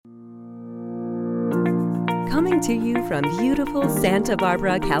Coming to you from beautiful Santa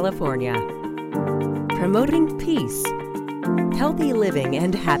Barbara, California. Promoting peace, healthy living,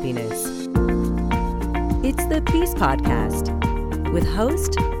 and happiness. It's the Peace Podcast with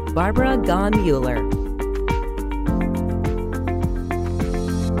host Barbara Gaughan-Mueller.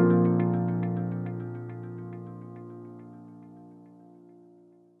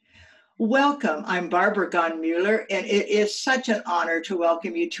 Welcome. I'm Barbara Gaughan-Mueller, and it is such an honor to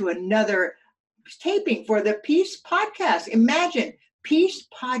welcome you to another taping for the Peace Podcast. Imagine Peace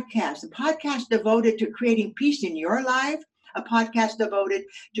Podcast, a podcast devoted to creating peace in your life, a podcast devoted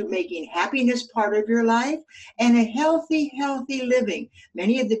to making happiness part of your life, and a healthy living.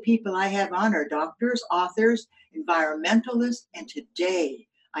 Many of the people I have on are doctors, authors, environmentalists, and today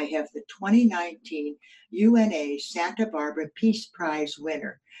I have the 2019 UNA Santa Barbara Peace Prize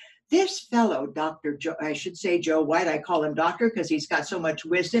winner. This fellow, Dr. Joe, I should say Joe White, I call him doctor because he's got so much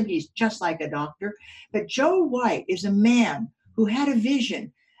wisdom. He's just like a doctor. But Joe White is a man who had a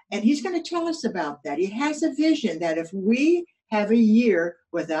vision, and he's going to tell us about that. He has a vision that if we have a year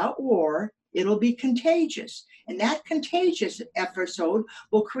without war, it'll be contagious. And that contagious episode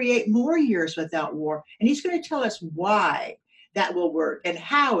will create more years without war. And he's going to tell us why that will work and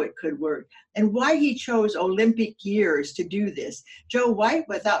how it could work and why he chose Olympic years to do this. Joe White,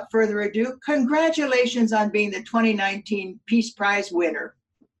 without further ado, congratulations on being the 2019 Peace Prize winner.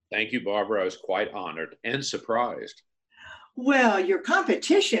 Thank you, Barbara. I was quite honored and surprised. Well, your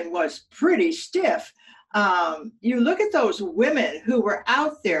competition was pretty stiff. You look at those women who were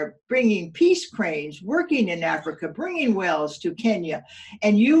out there bringing peace cranes, working in Africa, bringing wells to Kenya,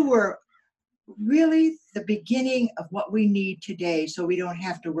 and you were really the beginning of what we need today so we don't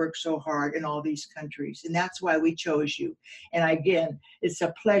have to work so hard in all these countries. And that's why we chose you. And again, it's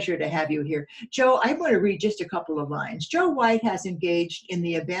a pleasure to have you here. Joe, I want to read just a couple of lines. Joe White has engaged in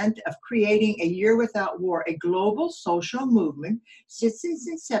the event of creating a year without war, a global social movement. Since its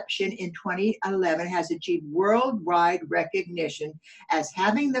inception in 2011, has achieved worldwide recognition as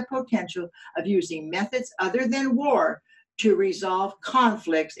having the potential of using methods other than war to resolve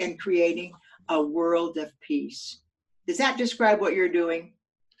conflicts and creating a world of peace. Does that describe what you're doing?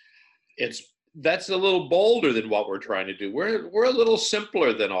 That's a little bolder than what we're trying to do. We're a little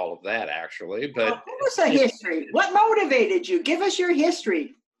simpler than all of that, actually. But give us a history. What motivated you? Give us your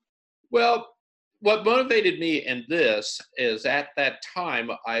history. Well, what motivated me in this is at that time,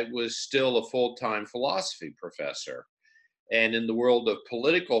 I was still a full-time philosophy professor. And in the world of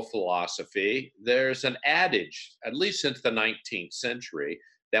political philosophy, there's an adage, at least since the 19th century,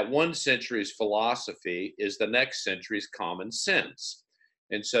 that one century's philosophy is the next century's common sense.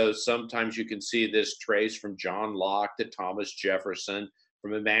 And so sometimes you can see this trace from John Locke to Thomas Jefferson,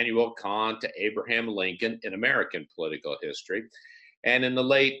 from Immanuel Kant to Abraham Lincoln in American political history. And in the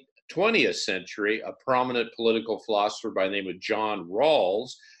late 20th century, a prominent political philosopher by the name of John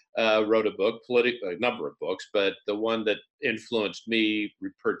Rawls wrote a book, a number of books, but the one that influenced me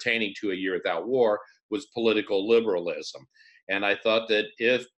pertaining to A Year Without War was Political Liberalism. And I thought that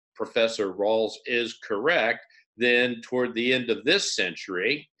if Professor Rawls is correct, then toward the end of this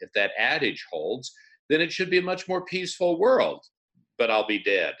century, if that adage holds, then it should be a much more peaceful world, but I'll be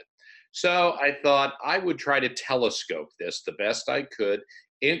dead. So I thought I would try to telescope this the best I could,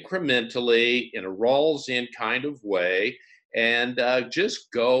 incrementally, in a Rawlsian kind of way, and just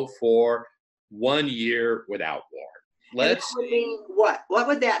go for 1 year without war. That would mean what? What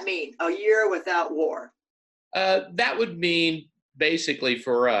would that mean, a year without war? That would mean basically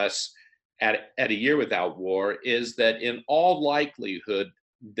for us at a year without war is that in all likelihood,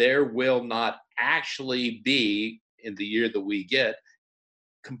 there will not actually be, in the year that we get,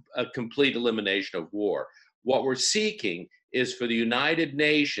 a complete elimination of war. What we're seeking is for the United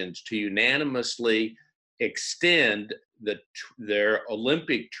Nations to unanimously extend their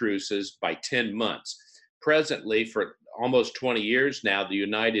Olympic truces by 10 months. Presently, for almost 20 years now, the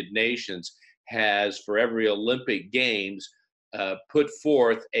United Nations has, for every Olympic Games, put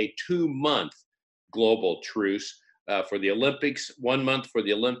forth a 2-month global truce for the Olympics, 1 month for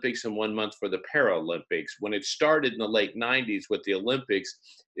the Olympics and 1 month for the Paralympics. When it started in the late 90s with the Olympics,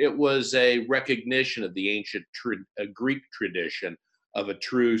 it was a recognition of the ancient Greek tradition of a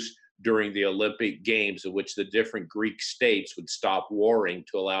truce during the Olympic Games, in which the different Greek states would stop warring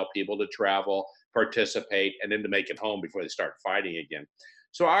to allow people to travel, participate, and then to make it home before they start fighting again.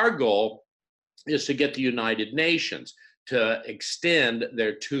 So our goal is to get the United Nations to extend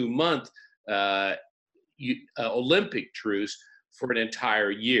their 2-month Olympic truce for an entire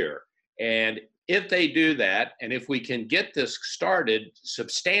year. And if they do that, and if we can get this started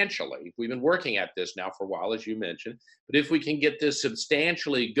substantially, we've been working at this now for a while, as you mentioned, but if we can get this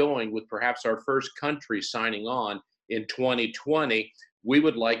substantially going with perhaps our first country signing on in 2020, we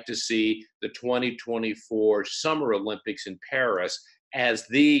would like to see the 2024 Summer Olympics in Paris as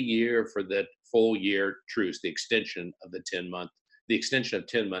the year for the full year truce, the extension of 10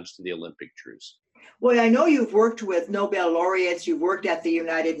 months to the Olympic truce. Well, I know you've worked with Nobel laureates, you've worked at the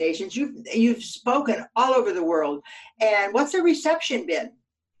United Nations, you've spoken all over the world. And what's the reception been?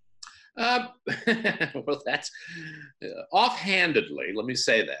 Well, that's offhandedly, let me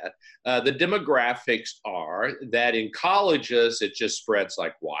say that. The demographics are that in colleges, it just spreads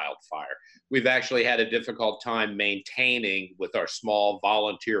like wildfire. We've actually had a difficult time maintaining with our small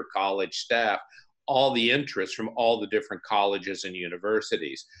volunteer college staff all the interest from all the different colleges and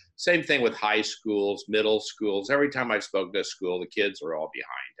universities. Same thing with high schools, middle schools. Every time I've spoken to a school, the kids are all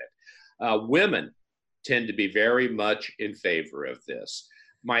behind it. Women tend to be very much in favor of this.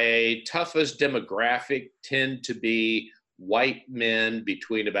 My toughest demographic tend to be white men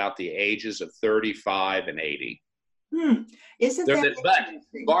between about the ages of 35 and 80. Isn't that interesting?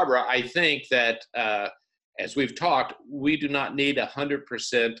 But Barbara, I think that as we've talked, we do not need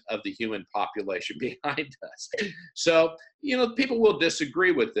 100% of the human population behind us. So, people will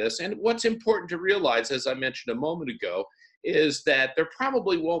disagree with this. And what's important to realize, as I mentioned a moment ago, is that there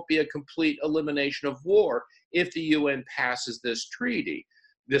probably won't be a complete elimination of war if the UN passes this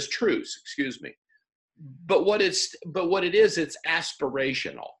truce, excuse me. But what it is, it's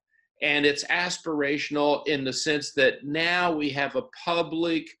aspirational. And it's aspirational in the sense that now we have a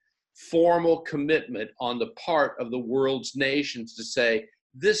public, formal commitment on the part of the world's nations to say,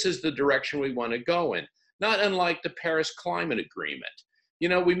 this is the direction we want to go in. Not unlike the Paris Climate Agreement.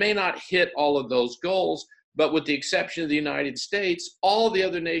 We may not hit all of those goals, but with the exception of the United States, all the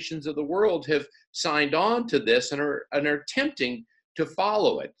other nations of the world have signed on to this and are attempting to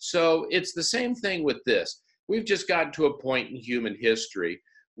follow it. So it's the same thing with this. We've just gotten to a point in human history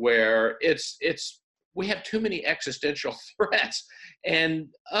where we have too many existential threats and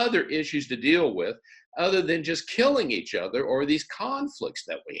other issues to deal with other than just killing each other or these conflicts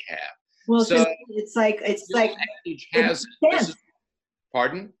that we have. Well, so it's like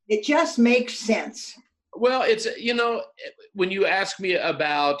pardon? It just makes sense. Well, it's, when you ask me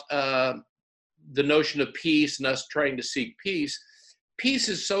about the notion of peace and us trying to seek peace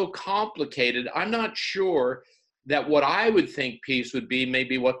is so complicated. I'm not sure that what I would think peace would be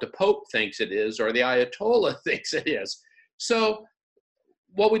maybe what the Pope thinks it is or the Ayatollah thinks it is. So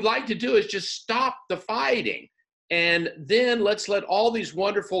what we'd like to do is just stop the fighting. And then let's let all these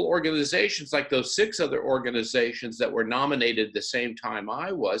wonderful organizations, like those 6 other organizations that were nominated the same time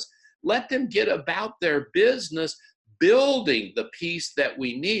I was, let them get about their business building the peace that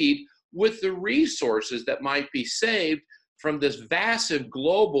we need with the resources that might be saved from this massive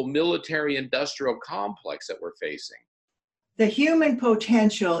global military industrial complex that we're facing. The human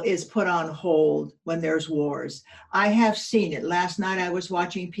potential is put on hold when there's wars. I have seen it. Last night I was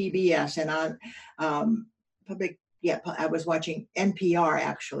watching PBS and on I was watching NPR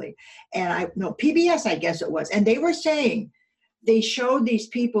actually. And PBS, I guess it was. And they were saying, they showed these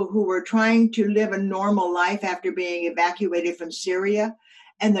people who were trying to live a normal life after being evacuated from Syria.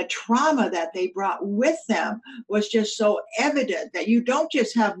 And the trauma that they brought with them was just so evident that you don't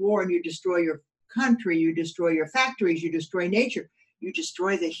just have war and you destroy your country, you destroy your factories, you destroy nature, you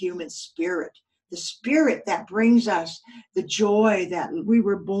destroy the human spirit, the spirit that brings us the joy that we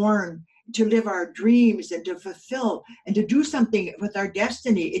were born to live our dreams and to fulfill and to do something with our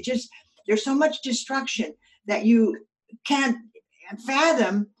destiny. There's so much destruction that you can't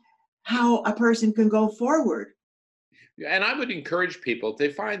fathom how a person can go forward. And I would encourage people, if they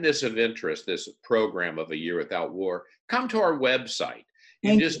find this of interest, this program of A Year Without War, come to our website.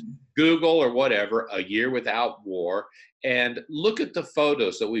 You just Google or whatever, A Year Without War, and look at the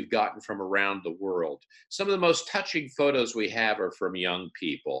photos that we've gotten from around the world. Some of the most touching photos we have are from young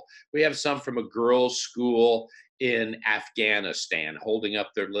people. We have some from a girls' school in Afghanistan holding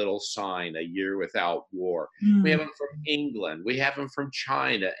up their little sign, A Year Without War. We have them from England. We have them from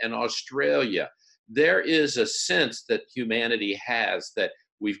China and Australia. There is a sense that humanity has that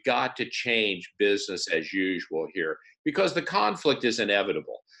we've got to change business as usual here because the conflict is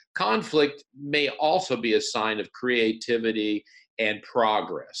inevitable. Conflict may also be a sign of creativity and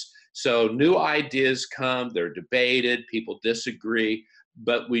progress. So new ideas come, they're debated, people disagree,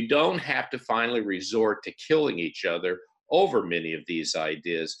 but we don't have to finally resort to killing each other over many of these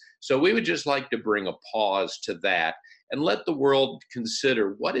ideas. So we would just like to bring a pause to that and let the world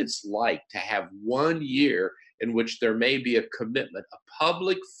consider what it's like to have 1 year in which there may be a commitment, a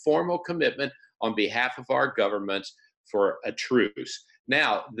public formal commitment on behalf of our governments for a truce.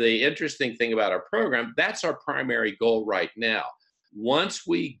 Now, the interesting thing about our program, that's our primary goal right now. Once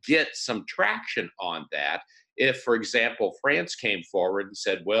we get some traction on that, if, for example, France came forward and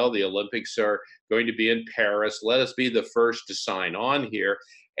said, well, the Olympics are going to be in Paris, let us be the first to sign on here,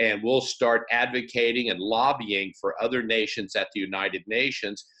 and we'll start advocating and lobbying for other nations at the United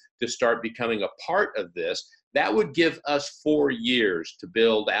Nations to start becoming a part of this, that would give us 4 years to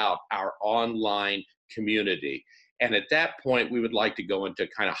build out our online community. And at that point, we would like to go into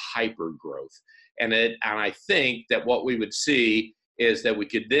kind of hyper growth. And I think that what we would see is that we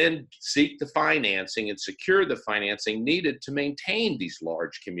could then seek the financing and secure the financing needed to maintain these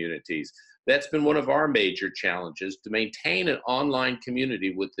large communities. That's been one of our major challenges. To maintain an online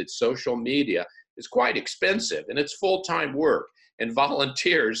community with its social media is quite expensive, and it's full-time work, and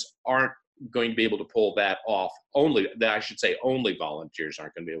volunteers aren't going to be able to pull that off. Only volunteers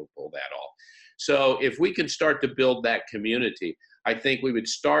aren't going to be able to pull that off. So if we can start to build that community, I think we would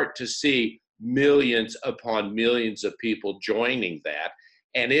start to see millions upon millions of people joining that.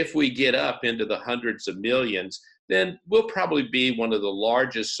 And if we get up into the hundreds of millions, then we'll probably be one of the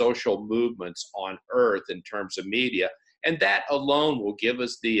largest social movements on earth in terms of media. And that alone will give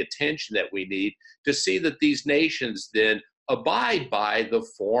us the attention that we need to see that these nations then abide by the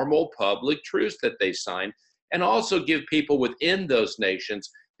formal public truce that they signed, and also give people within those nations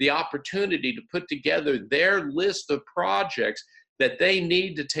the opportunity to put together their list of projects that they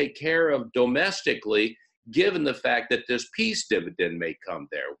need to take care of domestically, given the fact that this peace dividend may come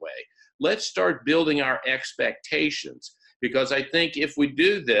their way. Let's start building our expectations, because I think if we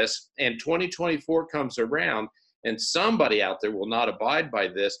do this and 2024 comes around and somebody out there will not abide by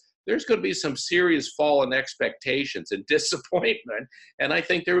this, there's going to be some serious fall in expectations and disappointment, and I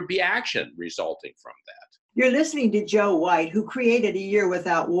think there would be action resulting from that. You're listening to Joe White, who created A Year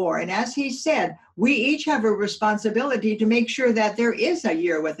Without War. And as he said, we each have a responsibility to make sure that there is a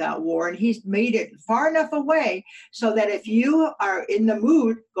year without war. And he's made it far enough away so that if you are in the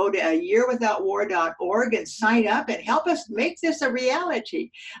mood, go to ayearwithoutwar.org and sign up and help us make this a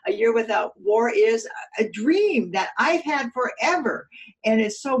reality. A Year Without War is a dream that I've had forever. And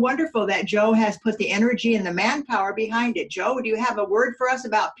it's so wonderful that Joe has put the energy and the manpower behind it. Joe, do you have a word for us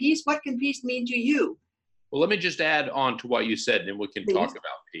about peace? What can peace mean to you? Well, let me just add on to what you said, and then we can talk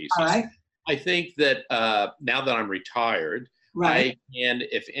about peace. All right. I think that now that I'm retired, Right.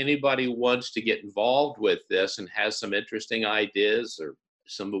 if anybody wants to get involved with this and has some interesting ideas or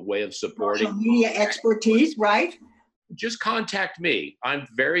some way of supporting Social media expertise, right? just contact me.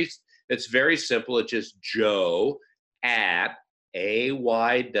 It's very simple. It's just Joe at ayww.org.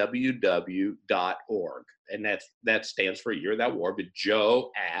 And that stands for Year Without War, but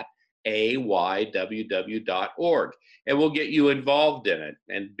Joe at ayww.org, and we'll get you involved in it.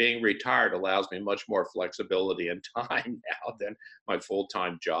 And being retired allows me much more flexibility and time now than my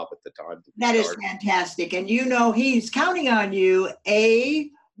full-time job at the time. That is fantastic. And you know, he's counting on you,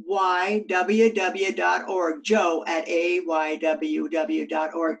 ayww.org, Joe at ayww.org.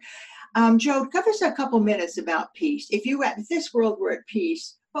 Joe, give us a couple minutes about peace. If this world were at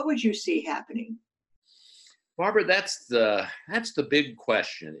peace, what would you see happening? Barbara, that's the big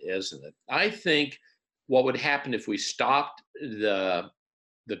question, isn't it? I think what would happen if we stopped the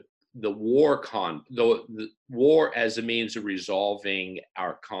war the war as a means of resolving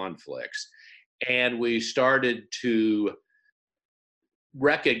our conflicts, and we started to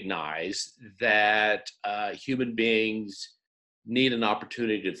recognize that human beings need an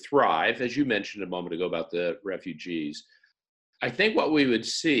opportunity to thrive, as you mentioned a moment ago about the refugees. I think what we would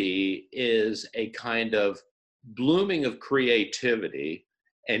see is a kind of blooming of creativity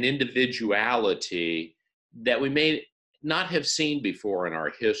and individuality that we may not have seen before in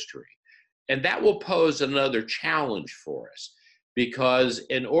our history. And that will pose another challenge for us, because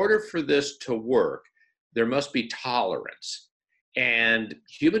in order for this to work, there must be tolerance. And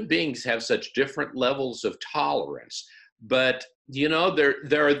human beings have such different levels of tolerance. But, you know,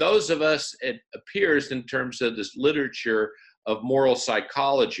 there are those of us, it appears in terms of this literature of moral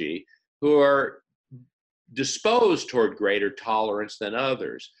psychology, who are disposed toward greater tolerance than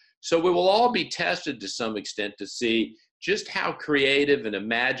others. So we will all be tested to some extent to see just how creative and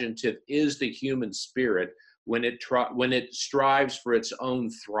imaginative is the human spirit when it strives for its own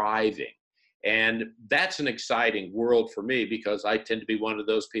thriving. And that's an exciting world for me, because I tend to be one of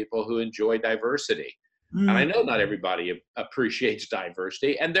those people who enjoy diversity. And I know not everybody appreciates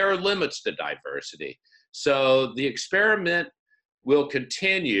diversity, and there are limits to diversity. So the experiment will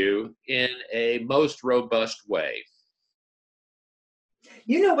continue in a most robust way.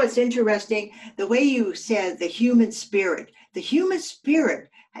 You know what's interesting? The way you said the human spirit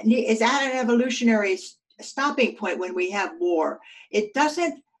is at an evolutionary stopping point when we have war. It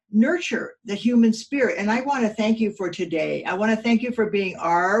doesn't nurture the human spirit. And I want to thank you for today. I want to thank you for being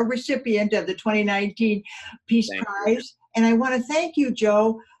our recipient of the 2019 Peace Prize. And I want to thank you,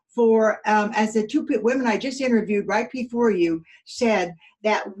 Joe, for, as the two women I just interviewed right before you said,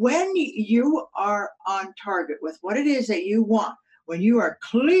 that when you are on target with what it is that you want, when you are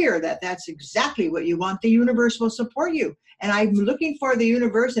clear that that's exactly what you want, the universe will support you. And I'm looking for the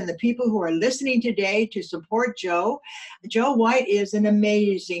universe and the people who are listening today to support Joe. Joe White is an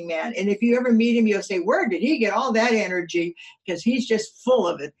amazing man. And if you ever meet him, you'll say, where did he get all that energy? Because he's just full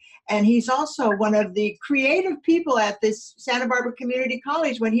of it. And he's also one of the creative people at this Santa Barbara Community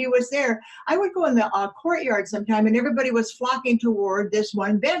College. When he was there, I would go in the courtyard sometime and everybody was flocking toward this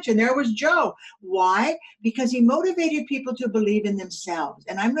one bench. And there was Joe. Why? Because he motivated people to believe in themselves.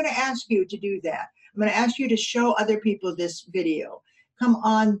 And I'm going to ask you to do that. I'm going to ask you to show other people this video. Come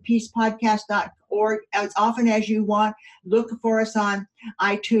on peacepodcast.org as often as you want. Look for us on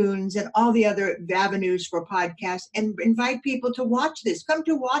iTunes and all the other avenues for podcasts, and invite people to watch this. Come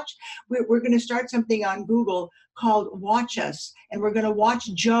to watch. We're going to start something on Google called Watch Us, and we're going to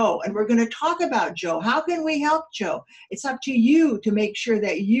watch Joe, and we're going to talk about Joe. How can we help Joe? It's up to you to make sure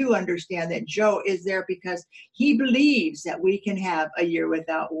that you understand that Joe is there because he believes that we can have a year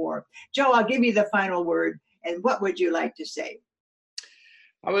without war. Joe, I'll give you the final word, and what would you like to say?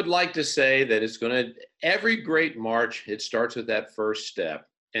 I would like to say that it's going to, every great march, it starts with that first step.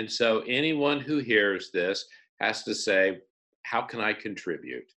 And so anyone who hears this has to say, how can I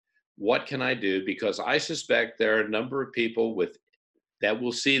contribute? What can I do? Because I suspect there are a number of people that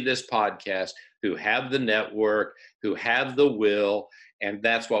will see this podcast who have the network, who have the will, and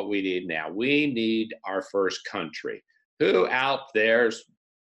that's what we need now. We need our first country. Who out there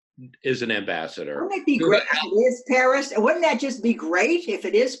is an ambassador? Wouldn't it be great if it is Paris? Wouldn't that just be great if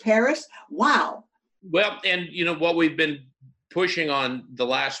it is Paris? Wow. Well, and you know what we've been pushing on the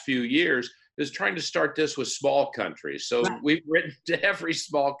last few years is trying to start this with small countries. So we've written to every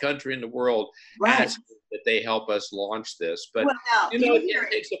small country in the world asking that they help us launch this. But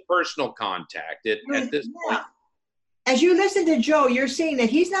it takes a personal contact at this point. As you listen to Joe, you're seeing that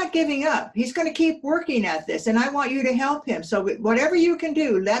he's not giving up. He's going to keep working at this, and I want you to help him. So whatever you can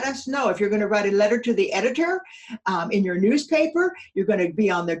do, let us know. If you're going to write a letter to the editor in your newspaper, you're going to be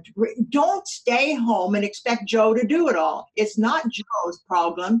on the, don't stay home and expect Joe to do it all. It's not Joe's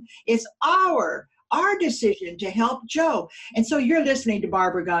problem. It's our decision to help Joe. And so you're listening to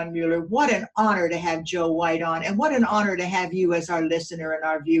Barbara Gone Mueller. What an honor to have Joe White on, and what an honor to have you as our listener and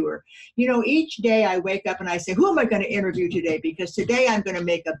our viewer. You know, each day I wake up and I say, who am I going to interview today? Because today I'm going to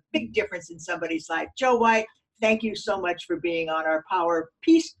make a big difference in somebody's life. Joe White, thank you so much for being on our Power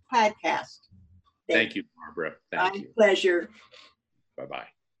Peace podcast. Thank you, Barbara. Thank you. My pleasure.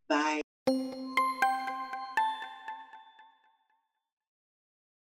 Bye-bye. Bye.